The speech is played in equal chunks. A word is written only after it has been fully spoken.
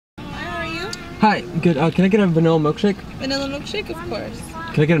Hi, good. Can I get a vanilla milkshake? Vanilla milkshake, of course.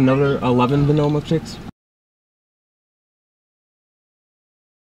 Can I get another 11 vanilla milkshakes?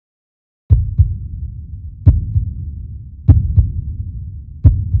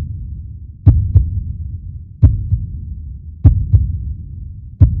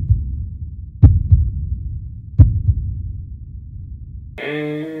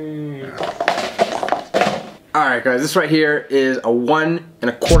 Alright guys, this right here is a 1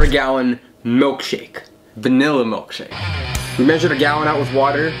 1/4 gallon milkshake. Vanilla milkshake. We measured a gallon out with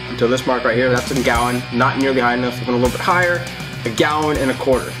water until this mark right here. That's a gallon, not nearly high enough, so going a little bit higher. A gallon and a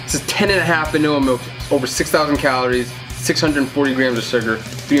quarter. This is 10.5 vanilla milk, over 6,000 calories, 640 grams of sugar,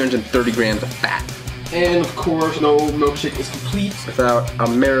 330 grams of fat. And of course, no milkshake is complete without a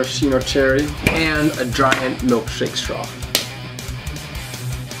maraschino cherry and a giant milkshake straw.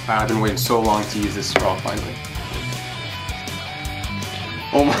 I've been waiting so long to use this straw finally.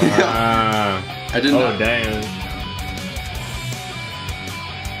 Oh my god. I didn't know. Oh damn.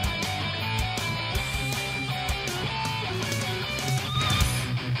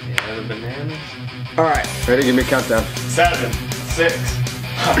 Yeah, the bananas. Alright, ready? Give me a countdown. 7, 6,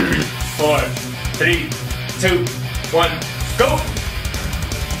 4, 3, 2, 1, go!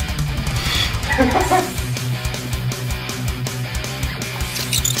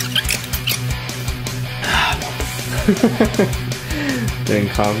 Didn't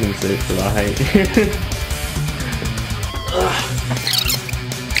compensate for the height.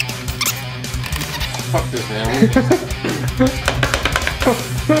 Fuck this, man.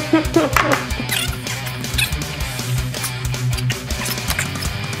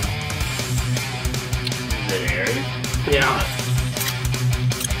 Is it airy? Yeah.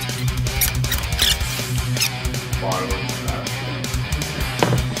 Bottom of that.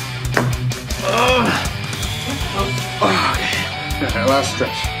 Okay. Alright, last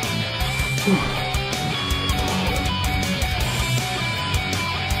stretch.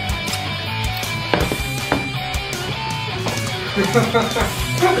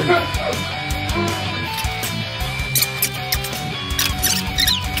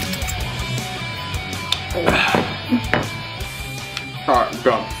 Alright,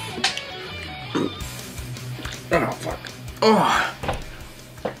 go. Oh, fuck. Oh.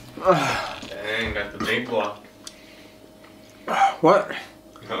 Dang, got the big block. What?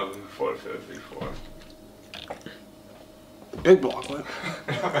 No, 454. Big block, what?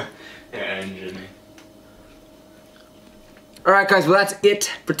 Yeah, engine. Alright guys, well that's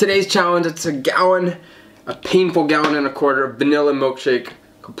it for today's challenge. It's a gallon, a painful gallon and a quarter of vanilla milkshake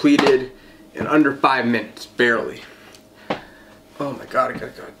completed in under 5 minutes, barely. Oh my god, I got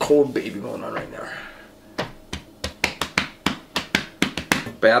a cold baby going on right now.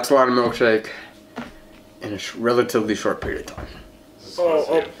 But that's a lot of milkshake in a relatively short period of time. This is supposed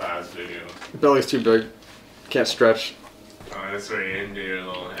to be a fast video. Belly's too big. Can't stretch. Oh, that's where you can do your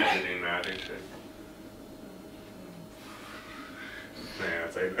little editing magic shit. Yeah,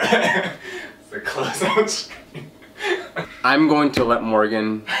 it's like that. It's the close-out screen. I'm going to let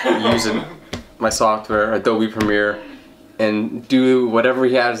Morgan use my software, Adobe Premiere, and do whatever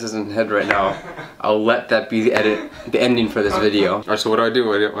he has in his head right now. I'll let that be the ending for this video. Alright, so what do I do?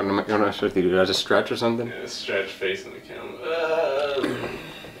 What am I supposed to do? Do I just stretch or something? Yeah, stretch facing the camera.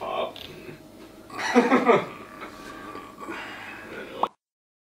 Pop.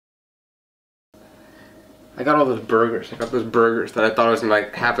 I got all those burgers. I got those burgers that I thought I was gonna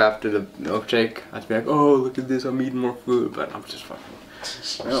like have after the milkshake. I'd be like, oh, look at this, I'm eating more food, but I'm just fucking,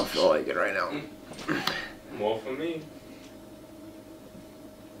 I don't feel like it right now. More for me.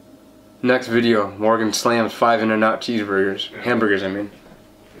 Next video, Morgan slams 5 In-N-Out cheeseburgers. Yeah. Hamburgers, I mean.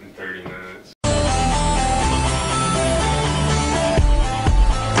 In 30 minutes.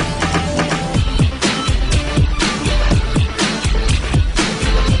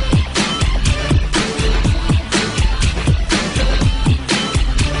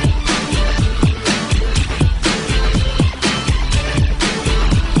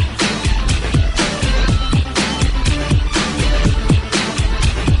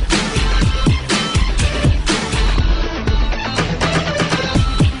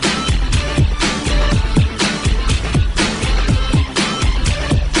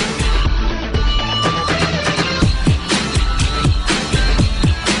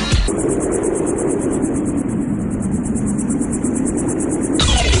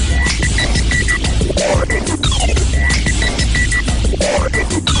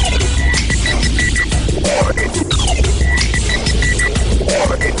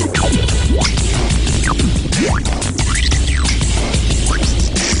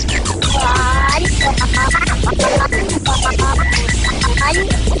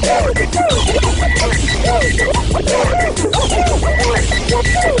 Bye.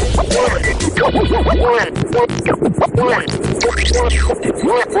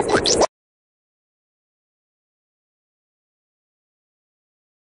 One.